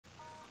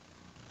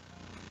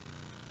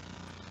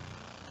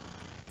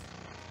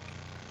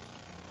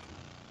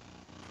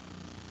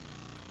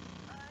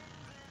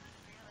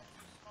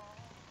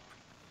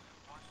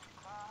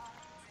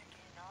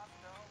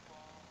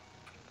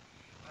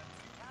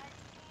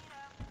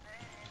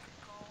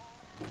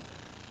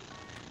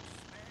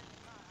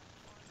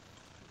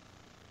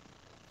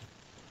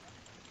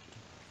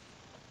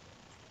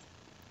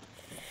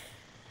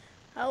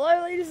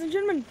Hello, ladies and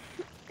gentlemen.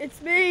 It's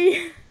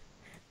me,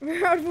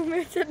 Veritable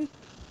Mitten.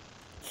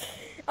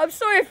 I'm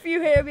sorry if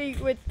you hear me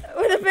with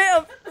a bit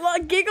of a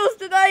lot of giggles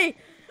today.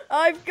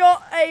 I've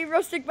got a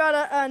rustic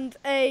matter and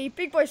a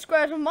big boy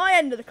squared on my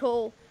end of the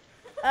call.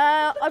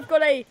 I've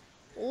got a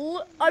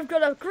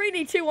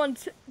greeny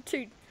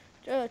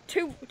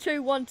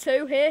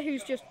 212 here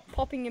who's just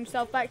popping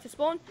himself back to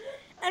spawn,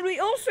 and we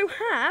also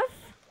have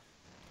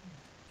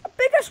a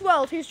biggest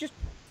world who's just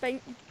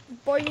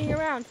boinging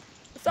around.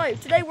 So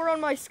today we're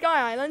on my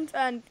Sky Island,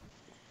 and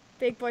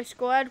big boy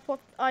squared, what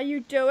are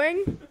you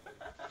doing?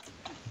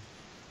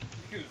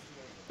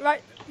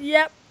 Right,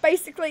 yep,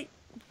 basically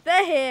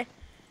they're here.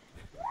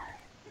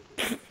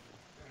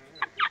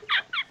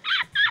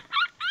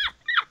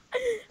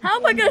 How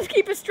am I going to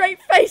keep a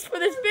straight face for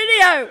this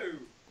video?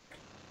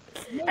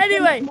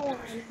 Anyway,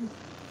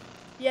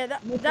 yeah,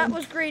 that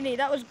was Greeny.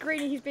 That was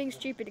Greeny. He's being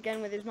stupid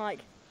again with his mic.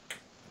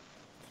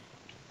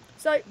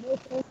 So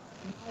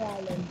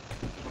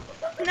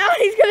now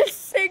he's going to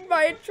sing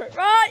my intro.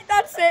 Right,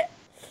 that's it.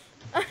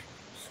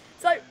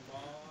 So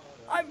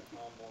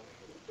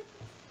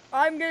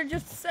I'm going to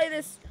just say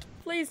this.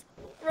 Please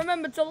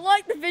remember to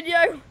like the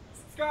video.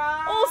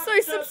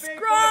 Also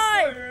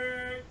subscribe.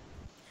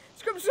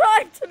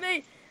 Subscribe to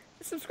me.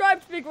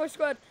 Subscribe to Big Boy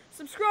Squad.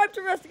 Subscribe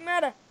to Rustic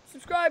Matter.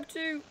 Subscribe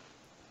to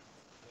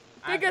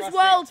Biggest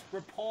World.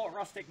 Report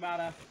Rustic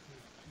Matter.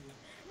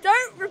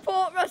 Don't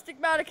report Rustic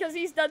Matter because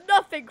he's done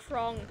nothing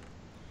wrong.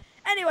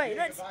 Anyway,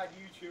 let's.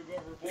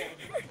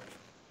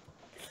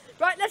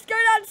 Right, let's go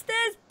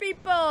downstairs,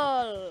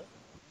 people.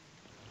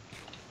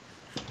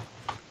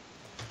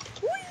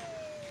 Whee!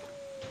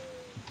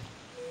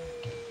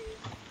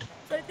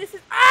 So this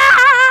is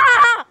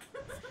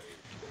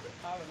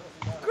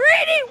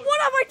Greedy, what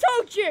have I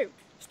told you?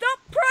 Stop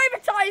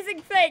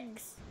privatizing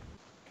things.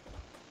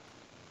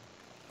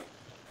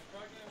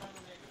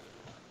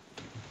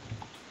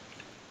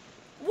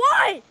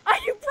 Why are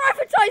you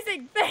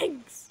privatizing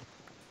things?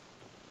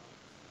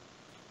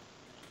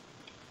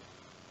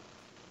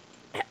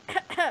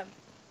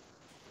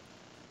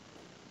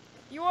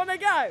 You wanna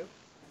go?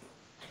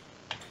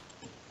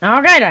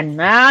 Okay then,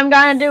 I'm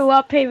gonna do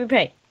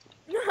PvP.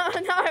 No,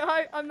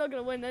 I'm not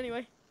gonna win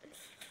anyway.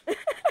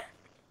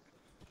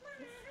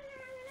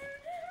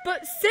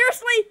 But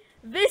seriously,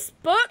 this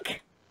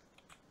book?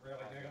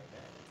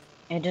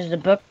 It is the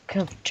book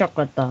of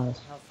chocolate bars.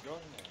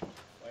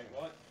 Wait,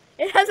 what?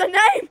 It has a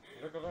name.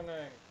 Look at the name.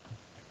 I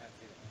can't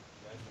see it.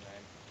 Where's the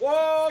name?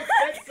 Whoa,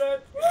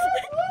 censored!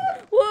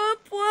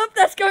 Whoop, whoop,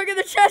 that's going in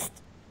the chest.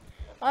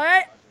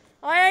 Alright,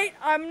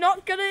 I'm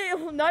not gonna,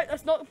 no,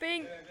 that's not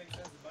being,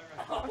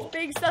 that's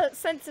being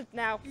censored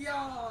now.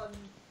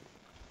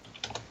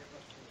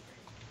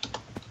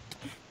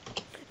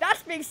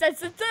 That's being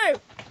censored too.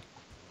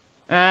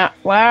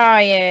 Where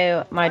are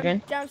you,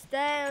 Madron?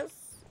 Downstairs,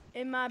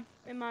 in my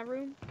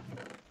room.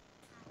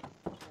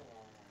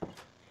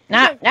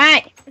 No, no!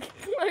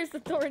 Close the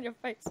door in your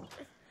face.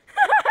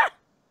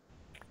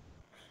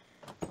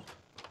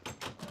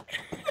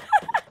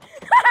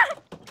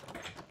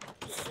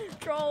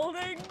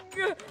 Trolling!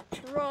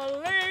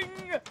 Trolling!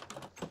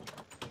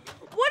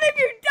 What have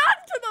you done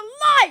to the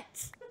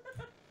lights?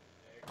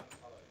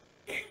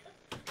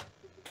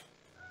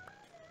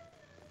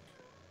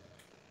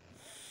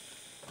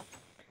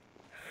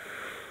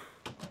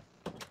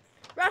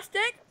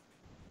 Rustic,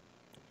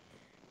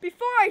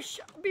 before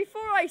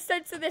I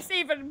censor this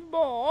even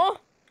more,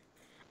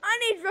 I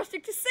need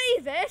Rustic to see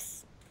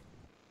this.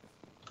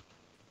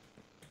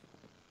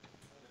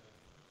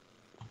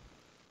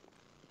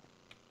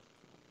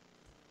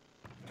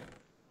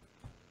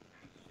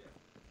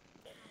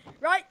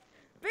 Right,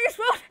 biggest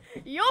one,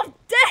 you're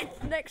dead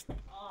next.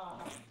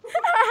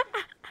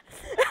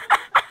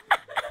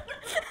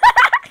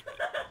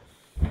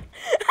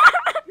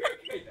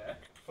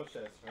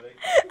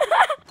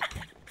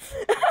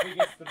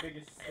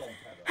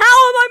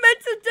 How am I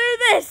meant to do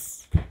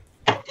this?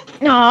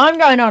 No, I'm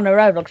going on a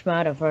Roblox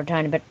murder for a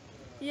tiny bit.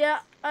 Yeah,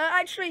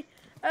 actually,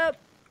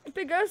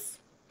 Biggers.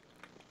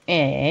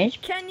 Yes.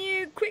 Can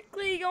you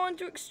quickly go on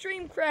to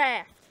Extreme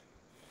Craft?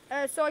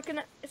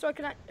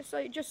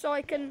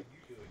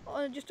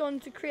 Just on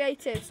to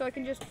creative, so I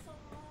can just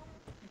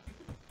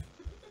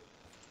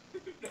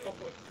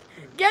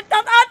get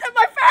that out of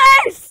my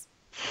face.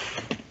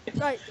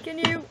 Right, can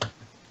you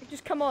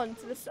just come on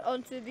to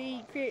onto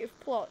the creative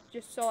plot,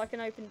 just so I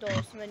can open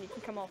doors, and then you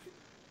can come off.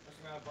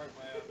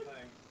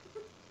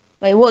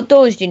 Wait, what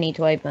doors do you need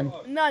to open?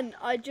 None.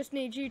 I just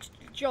need you to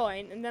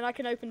join, and then I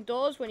can open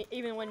doors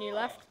even when you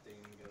left.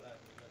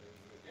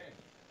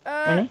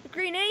 Really?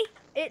 Greeny,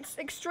 it's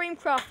Extreme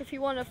Craft if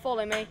you want to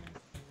follow me.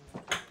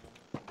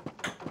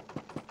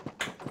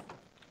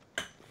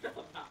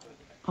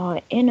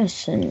 Oh,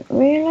 innocent,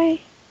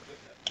 really?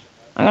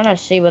 I'm gonna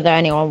see whether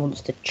anyone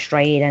wants to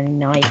trade any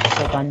knives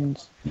or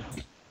guns.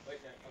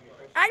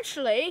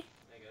 Actually,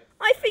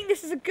 I think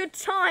this is a good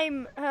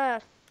time,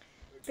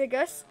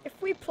 Biggest,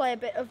 if we play a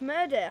bit of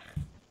murder.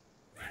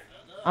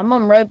 I'm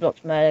on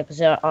Roblox murder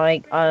because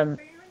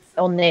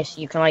on this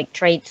you can like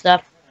trade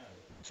stuff,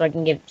 so I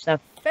can give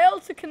stuff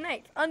Failed to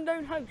connect.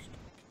 Unknown host.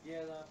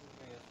 Yeah, that happened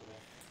to me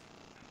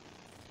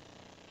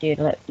yesterday. Dude,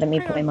 let me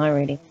Hang play on. my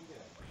reading.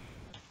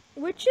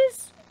 Which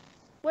is...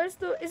 Where's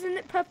the... Isn't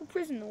it Purple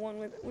Prison, the one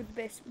with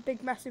this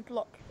big massive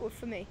block? Or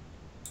for me?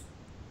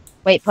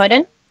 Wait,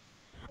 pardon?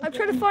 I'm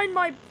trying to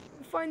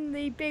find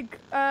the big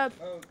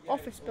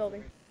office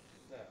building.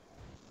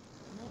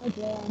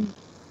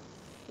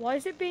 Why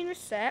is it being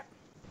reset?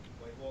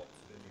 Wait, what's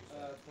the new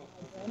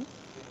set?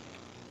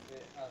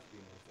 It has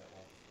been reset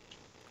once.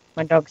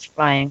 My dog's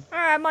flying.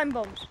 Alright, mine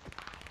bombs.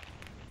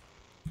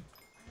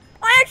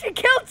 I actually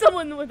killed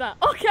someone with that.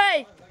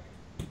 Okay.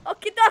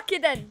 Okie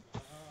dokie then.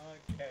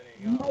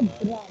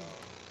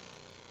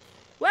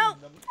 Well,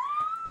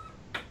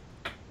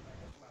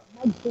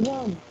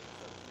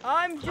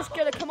 I'm just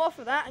gonna come off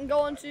of that and go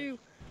on to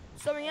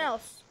something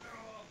else.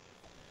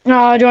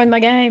 No, join my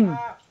game,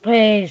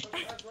 please.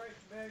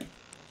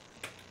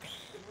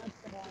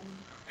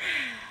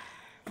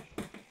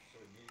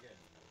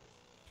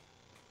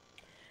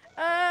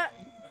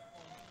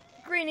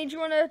 Greenie, do you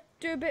want to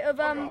do a bit of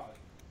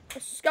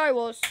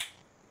Skywars,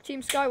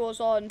 Team Skywars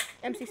on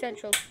MC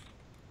Central?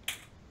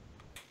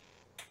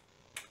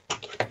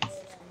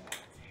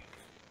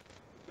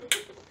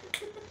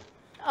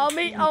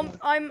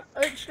 I'm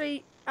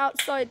actually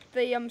outside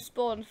the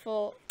spawn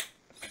for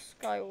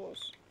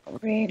Skywars.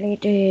 Really,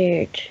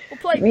 dude. We'll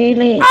play.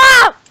 Really?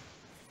 Ah!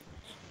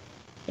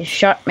 You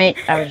shot me.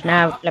 I was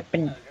now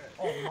flipping.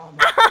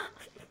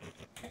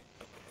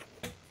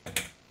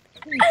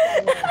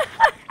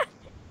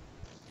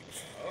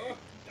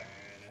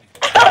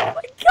 Oh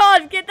my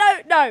God! Get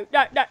no!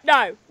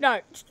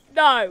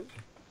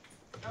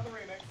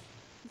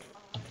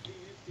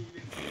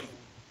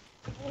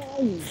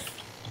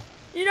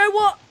 You know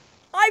what?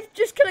 I'm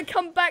just gonna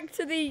come back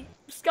to the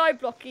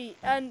Skyblocky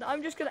and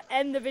I'm just gonna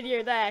end the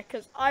video there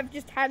because I've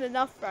just had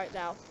enough right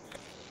now.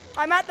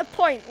 I'm at the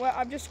point where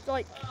I'm just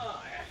like,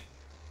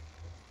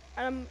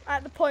 and I'm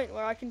at the point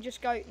where I can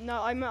just go,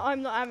 no, I'm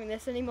not having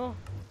this anymore.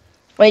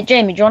 Wait,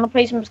 Jamie, do you want to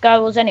play some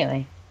Skywars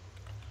anyway?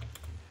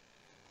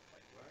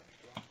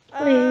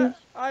 Please.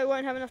 I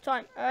won't have enough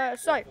time.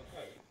 So.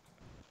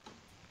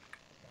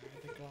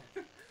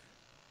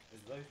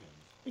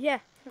 Yeah.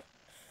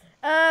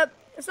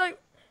 So,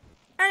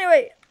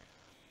 anyway.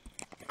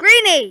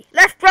 Greenie,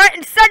 left, right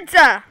and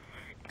centre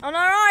on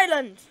our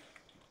island.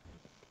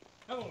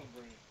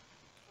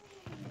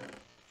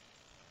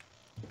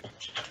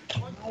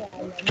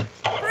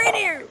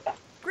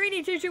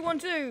 Greenie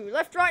 2212,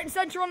 left, right and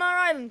centre on our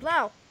island.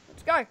 Now,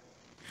 let's go.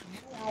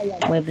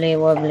 Wibbly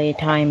wobbly,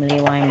 timely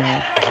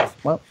wimey.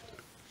 Well,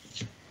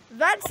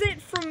 that's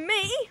it from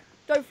me.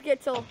 Don't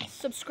forget to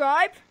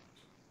subscribe,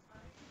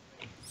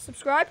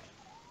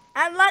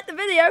 and like the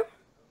video.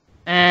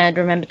 and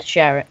remember to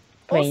share it,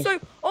 please.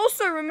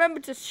 Also remember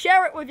to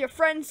share it with your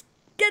friends.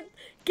 Get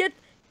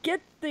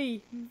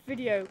the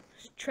video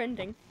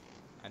trending.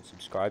 And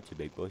subscribe to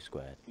Big Boy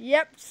Squared.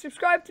 Yep,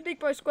 subscribe to Big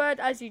Boy Squared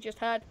as you just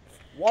heard.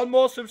 One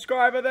more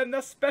subscriber than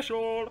the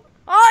special.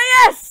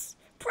 Oh yes!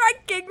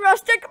 Pranking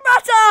Rustic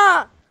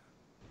Matter!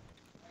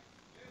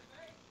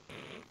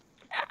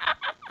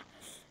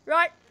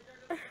 Right.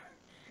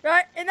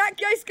 Right, in that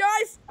case,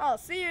 guys, I'll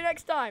see you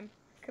next time.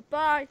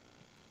 Goodbye.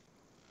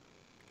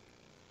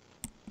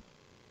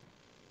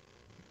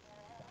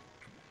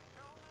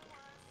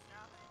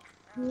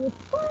 Mm,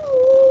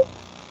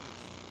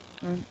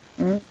 mm,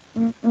 mm,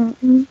 mm,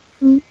 mm,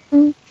 mm,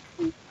 mm.